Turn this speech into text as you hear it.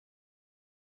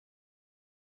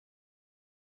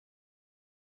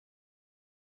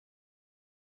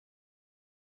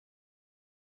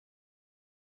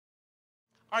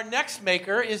Our next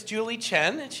maker is Julie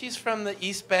Chen, and she's from the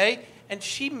East Bay, and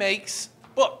she makes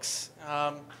books.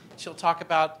 She'll talk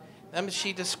about them.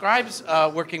 She describes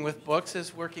working with books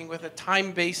as working with a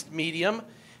time-based medium.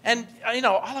 And, you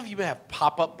know, all of you may have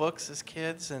pop-up books as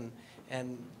kids and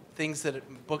things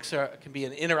that books can be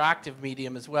an interactive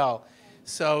medium as well.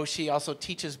 So she also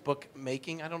teaches book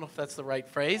making. I don't know if that's the right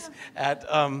phrase,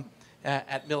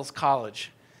 at Mills College.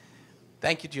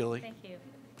 Thank you, Julie. Thank you.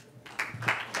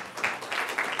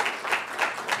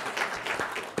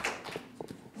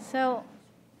 So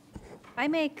I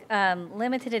make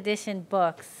limited edition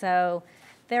books. So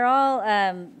they're all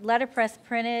letterpress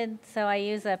printed. So I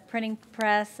use a printing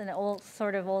press, an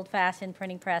sort of old-fashioned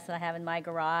printing press that I have in my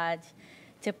garage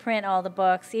to print all the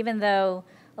books. Even though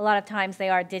a lot of times they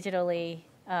are digitally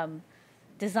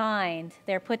designed,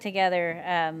 they're put together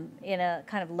in a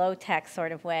kind of low-tech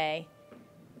sort of way.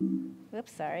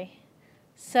 Whoops, sorry.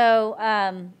 So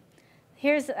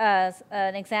here's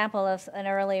an example of an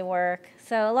early work.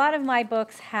 So a lot of my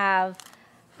books have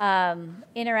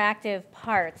interactive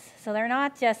parts. So they're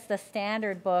not just the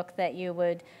standard book that you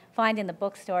would find in the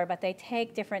bookstore, but they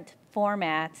take different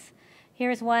formats.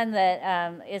 Here's one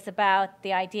that is about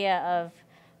the idea of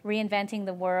reinventing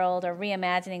the world or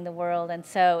reimagining the world, and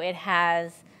so it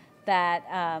has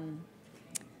that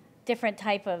different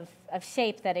type of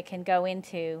shape that it can go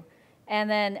into. And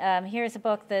then here's a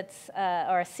book that's,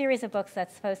 or a series of books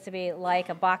that's supposed to be like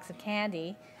a box of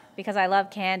candy, because I love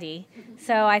candy.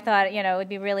 So I thought, you know, it would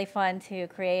be really fun to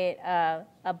create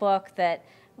a book that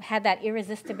had that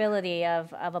irresistibility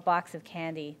of a box of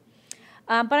candy.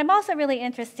 But I'm also really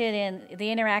interested in the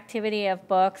interactivity of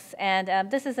books,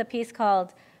 and this is a piece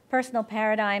called Personal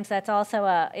Paradigms. That's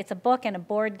also it's a book and a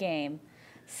board game.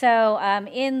 So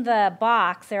in the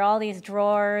box, there are all these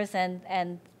drawers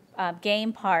and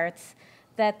game parts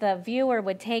that the viewer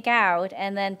would take out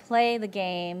and then play the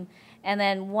game. And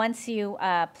then once you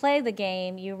play the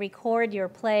game, you record your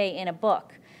play in a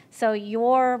book. So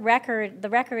your record, the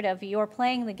record of your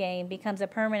playing the game, becomes a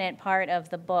permanent part of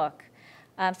the book.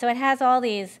 So it has all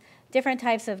these different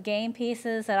types of game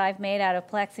pieces that I've made out of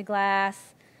plexiglass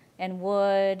and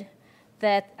wood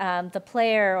that the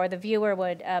player or the viewer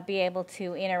would be able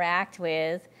to interact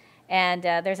with. And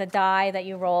there's a die that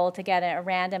you roll to get a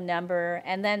random number.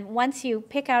 And then once you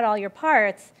pick out all your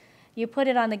parts, you put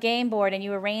it on the game board and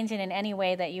you arrange it in any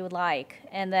way that you would like.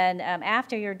 And then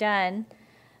after you're done,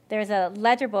 there's a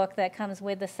ledger book that comes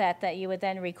with the set that you would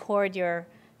then record your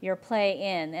play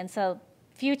in. And so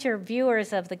future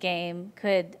viewers of the game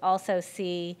could also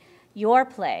see your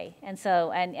play. And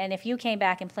so, and if you came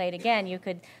back and played again, you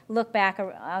could look back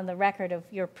on the record of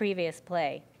your previous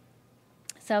play.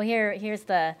 So here's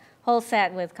the whole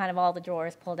set with kind of all the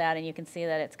drawers pulled out, and you can see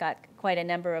that it's got quite a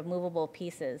number of movable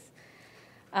pieces.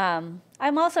 I'm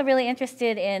also really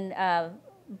interested in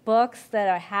books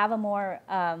that have a more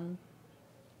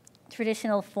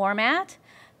traditional format,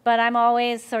 but I'm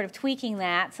always sort of tweaking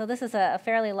that. So this is a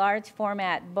fairly large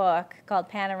format book called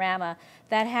Panorama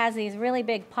that has these really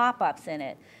big pop-ups in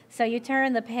it. So you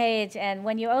turn the page, and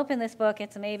when you open this book,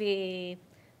 it's maybe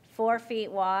 4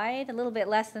 feet wide, a little bit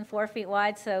less than 4 feet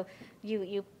wide. So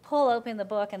you pull open the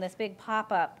book, and this big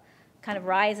pop-up kind of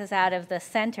rises out of the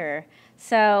center.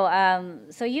 So,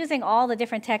 so using all the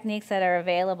different techniques that are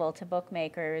available to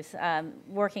bookmakers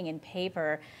working in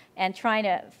paper and trying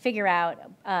to figure out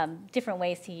different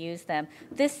ways to use them.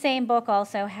 This same book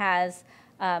also has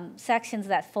sections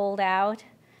that fold out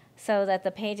so that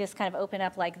the pages kind of open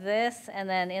up like this, and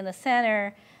then in the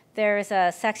center there's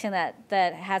a section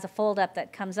that has a fold up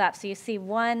that comes up. So you see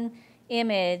one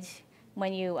image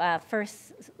when you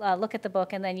first look at the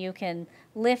book, and then you can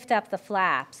lift up the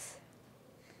flaps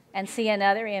and see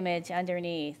another image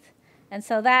underneath. And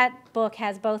so that book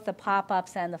has both the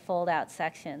pop-ups and the fold-out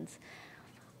sections.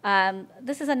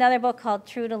 This is another book called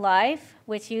True to Life,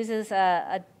 which uses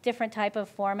a different type of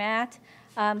format.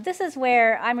 This is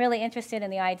where I'm really interested in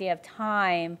the idea of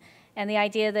time and the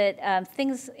idea that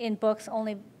things in books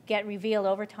only get revealed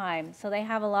over time. So they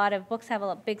have books have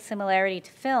a big similarity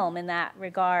to film in that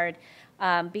regard,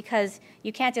 because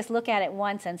you can't just look at it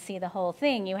once and see the whole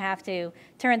thing. You have to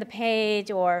turn the page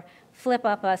or flip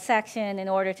up a section in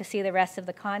order to see the rest of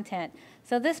the content.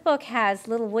 So this book has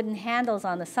little wooden handles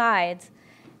on the sides,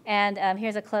 and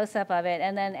here's a close-up of it.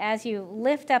 And then as you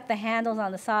lift up the handles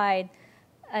on the side,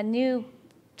 a new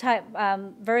type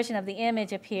version of the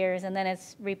image appears, and then it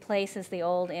replaces the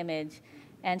old image.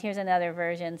 And here's another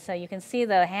version. So you can see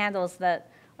the handles that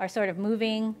are sort of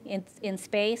moving in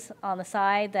space on the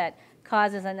side that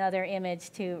causes another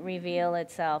image to reveal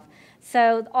itself.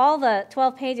 So all the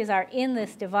 12 pages are in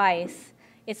this device.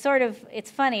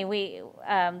 it's funny.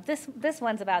 This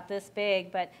one's about this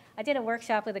big, but I did a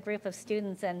workshop with a group of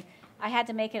students, and I had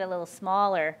to make it a little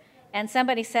smaller. And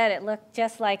somebody said it looked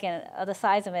just like the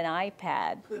size of an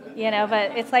iPad, you know,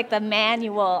 but it's like the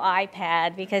manual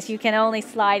iPad because you can only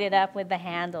slide it up with the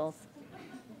handles.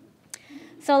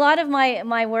 So a lot of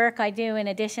my work I do in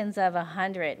editions of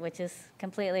 100, which is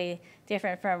completely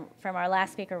different from our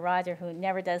last speaker, Roger, who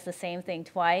never does the same thing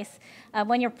twice.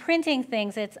 When you're printing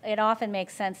things, it often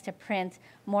makes sense to print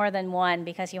more than one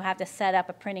because you have to set up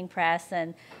a printing press,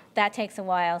 and that takes a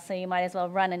while, so you might as well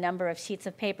run a number of sheets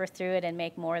of paper through it and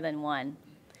make more than one.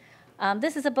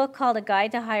 This is a book called A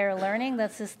Guide to Higher Learning.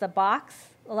 This is the box.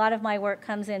 A lot of my work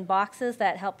comes in boxes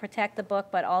that help protect the book,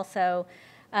 but also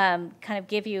kind of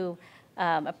give you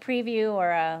a preview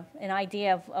or an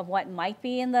idea of what might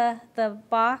be in the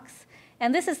box.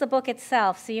 And this is the book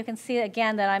itself, so you can see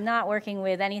again that I'm not working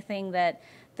with anything that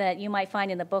you might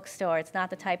find in the bookstore. It's not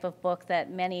the type of book that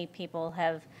many people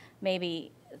have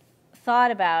maybe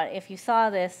thought about. If you saw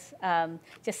this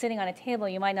just sitting on a table,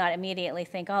 you might not immediately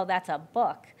think, oh, that's a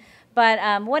book.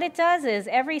 But what it does is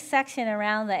every section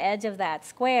around the edge of that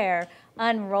square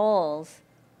unrolls.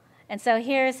 And so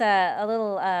here's a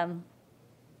little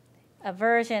a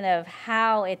version of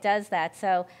how it does that.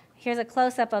 So here's a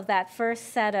close-up of that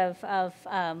first set of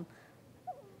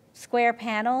square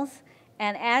panels.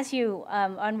 And as you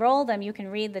unroll them, you can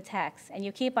read the text. And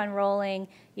you keep unrolling,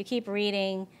 you keep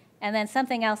reading, and then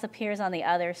something else appears on the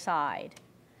other side.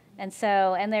 And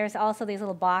there's also these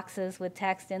little boxes with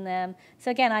text in them.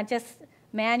 So again, I'm just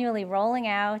manually rolling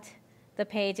out the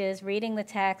pages, reading the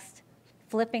text,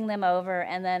 flipping them over,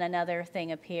 and then another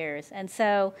thing appears. And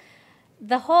so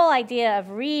the whole idea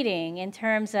of reading in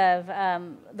terms of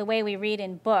the way we read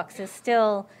in books is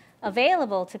still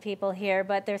available to people here,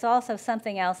 but there's also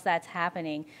something else that's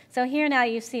happening. So here now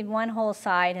you see one whole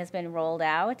side has been rolled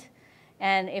out.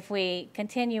 And if we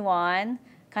continue on,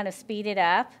 kind of speed it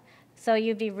up, so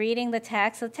you'd be reading the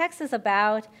text. The text is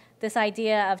about this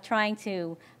idea of trying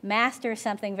to master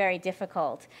something very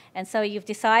difficult. And so you've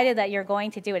decided that you're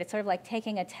going to do it. It's sort of like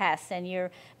taking a test, and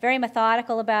you're very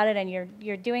methodical about it, and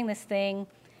you're doing this thing,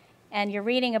 and you're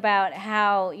reading about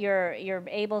how you're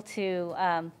able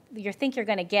to, you think you're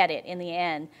going to get it in the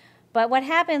end. But what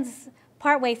happens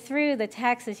partway through the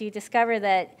text is you discover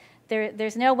that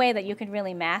there's no way that you can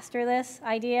really master this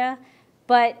idea,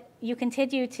 but you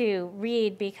continue to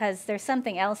read because there's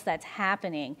something else that's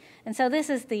happening. And so this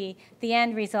is the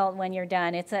end result when you're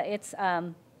done. It's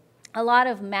a lot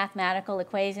of mathematical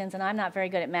equations, and I'm not very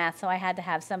good at math, so I had to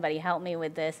have somebody help me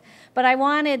with this. But I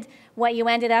wanted what you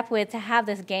ended up with to have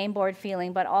this game board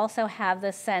feeling, but also have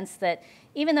this sense that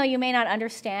even though you may not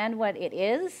understand what it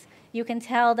is, you can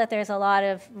tell that there's a lot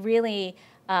of really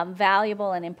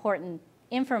valuable and important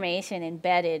information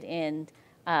embedded in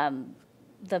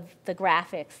the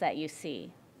graphics that you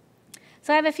see.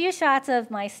 So I have a few shots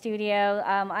of my studio.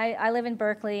 I live in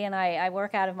Berkeley, and I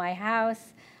work out of my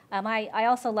house. I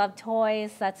also love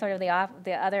toys. That's sort of the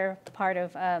other part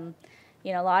of,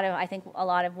 you know, I think a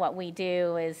lot of what we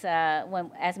do is,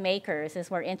 as makers,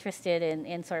 is we're interested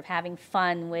in sort of having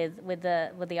fun with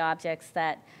the objects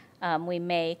that we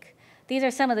make. These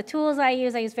are some of the tools I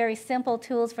use. I use very simple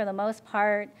tools for the most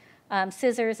part,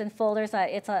 scissors and folders.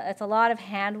 It's a lot of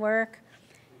handwork.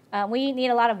 We need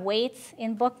a lot of weights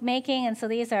in bookmaking, and so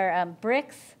these are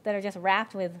bricks that are just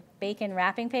wrapped with bacon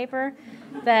wrapping paper.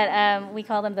 That we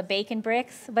call them the bacon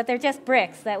bricks, but they're just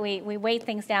bricks that we weight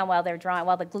things down while they're drying,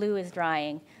 while the glue is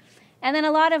drying. And then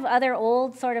a lot of other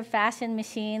old sort of fashioned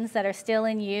machines that are still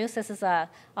in use. This is a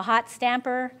hot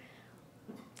stamper.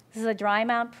 This is a dry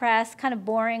mount press, kind of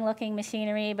boring looking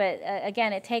machinery, but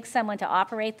again, it takes someone to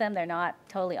operate them. They're not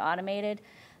totally automated.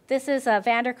 This is a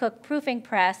Vandercook proofing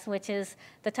press, which is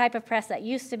the type of press that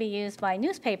used to be used by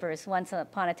newspapers once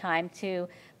upon a time to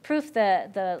proof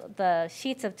the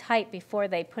sheets of type before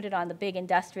they put it on the big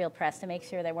industrial press to make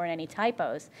sure there weren't any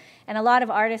typos. And a lot of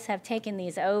artists have taken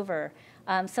these over.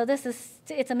 So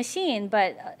it's a machine,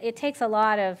 but it takes a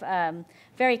lot of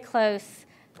very close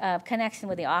connection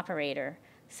with the operator.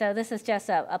 So this is just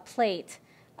a plate,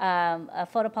 a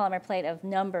photopolymer plate of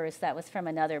numbers that was from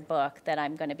another book that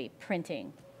I'm going to be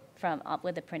printing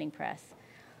with the printing press.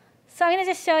 So I'm going to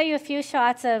just show you a few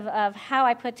shots of how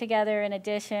I put together an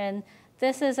edition.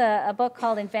 This is a book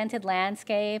called Invented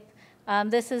Landscape.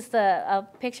 This is a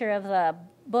picture of the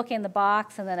book in the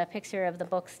box, and then a picture of the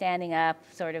book standing up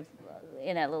sort of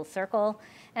in a little circle.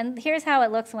 And here's how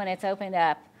it looks when it's opened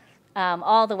up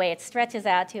all the way. It stretches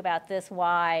out to about this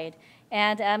wide.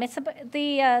 And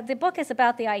the book is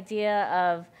about the idea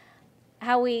of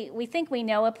how we think we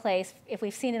know a place if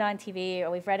we've seen it on TV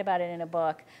or we've read about it in a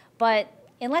book, but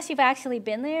unless you've actually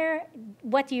been there,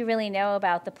 what do you really know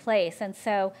about the place? And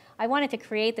so I wanted to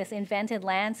create this invented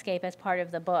landscape as part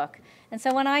of the book. And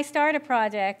so when I start a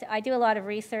project, I do a lot of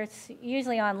research,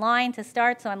 usually online to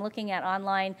start, so I'm looking at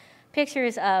online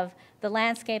pictures of the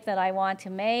landscape that I want to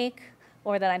make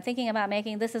or that I'm thinking about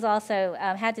making. This is also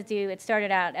it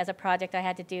started out as a project I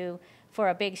had to do for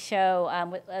a big show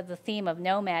with the theme of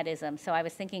nomadism. So I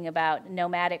was thinking about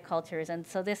nomadic cultures, and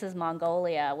so this is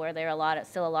Mongolia, where there are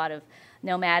still a lot of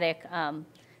nomadic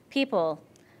people.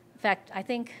 In fact, I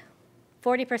think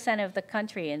 40% of the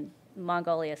country in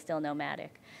Mongolia is still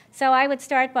nomadic. So I would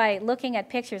start by looking at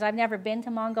pictures. I've never been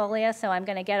to Mongolia, so I'm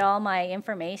going to get all my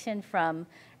information from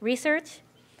research.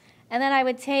 And then I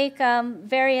would take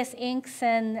various inks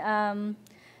and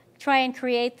try and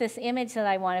create this image that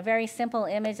I want, a very simple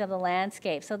image of the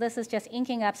landscape. So this is just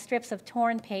inking up strips of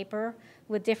torn paper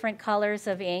with different colors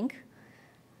of ink.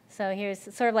 So here's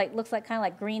sort of like, looks like kind of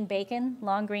like green bacon,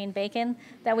 long green bacon,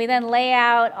 that we then lay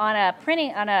out on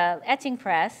a etching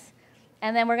press,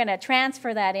 and then we're going to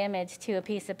transfer that image to a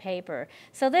piece of paper.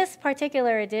 So this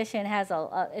particular edition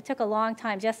it took a long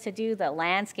time just to do the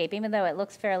landscape, even though it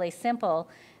looks fairly simple.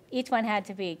 Each one had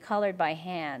to be colored by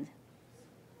hand.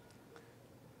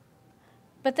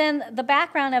 But then the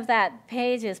background of that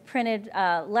page is printed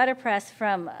letterpress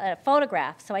from a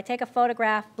photograph. So I take a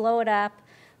photograph, blow it up,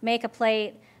 make a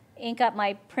plate, ink up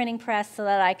my printing press so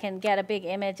that I can get a big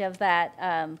image of that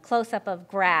close-up of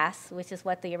grass, which is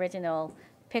what the original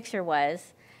picture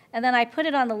was. And then I put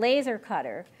it on the laser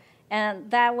cutter. And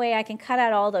that way I can cut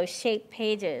out all those shaped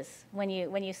pages. When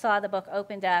you saw the book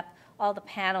opened up, all the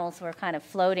panels were kind of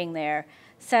floating there.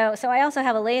 So I also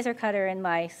have a laser cutter in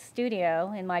my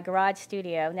studio, in my garage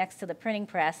studio, next to the printing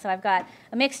press. So I've got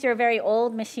a mixture of very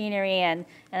old machinery and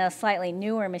a slightly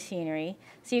newer machinery.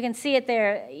 So you can see it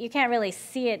there. You can't really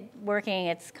see it working.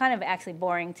 It's kind of actually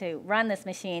boring to run this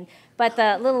machine. But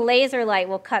the little laser light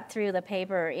will cut through the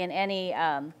paper in any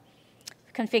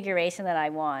configuration that I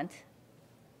want.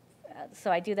 So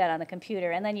I do that on the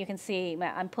computer. And then you can see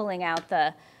I'm pulling out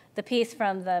the piece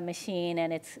from the machine,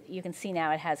 and you can see now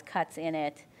it has cuts in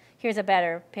it. Here's a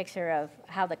better picture of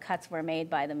how the cuts were made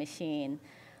by the machine.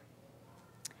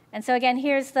 And so again,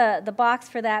 here's the box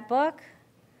for that book.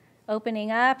 Opening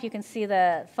up, you can see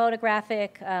the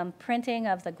photographic printing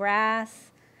of the grass.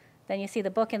 Then you see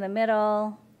the book in the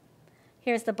middle.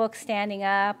 Here's the book standing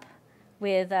up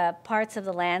with parts of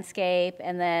the landscape,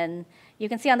 and then you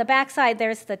can see on the back side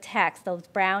there's the text. Those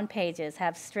brown pages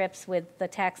have strips with the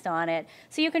text on it.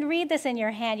 So you can read this in your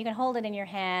hand. You can hold it in your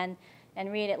hand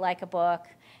and read it like a book.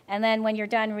 And then when you're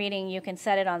done reading, you can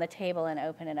set it on the table and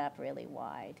open it up really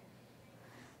wide.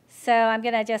 So I'm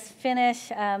going to just finish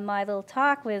my little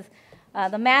talk with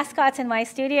the mascots in my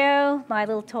studio, my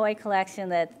little toy collection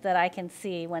that I can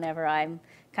see whenever I'm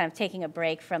kind of taking a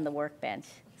break from the workbench.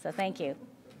 So thank you.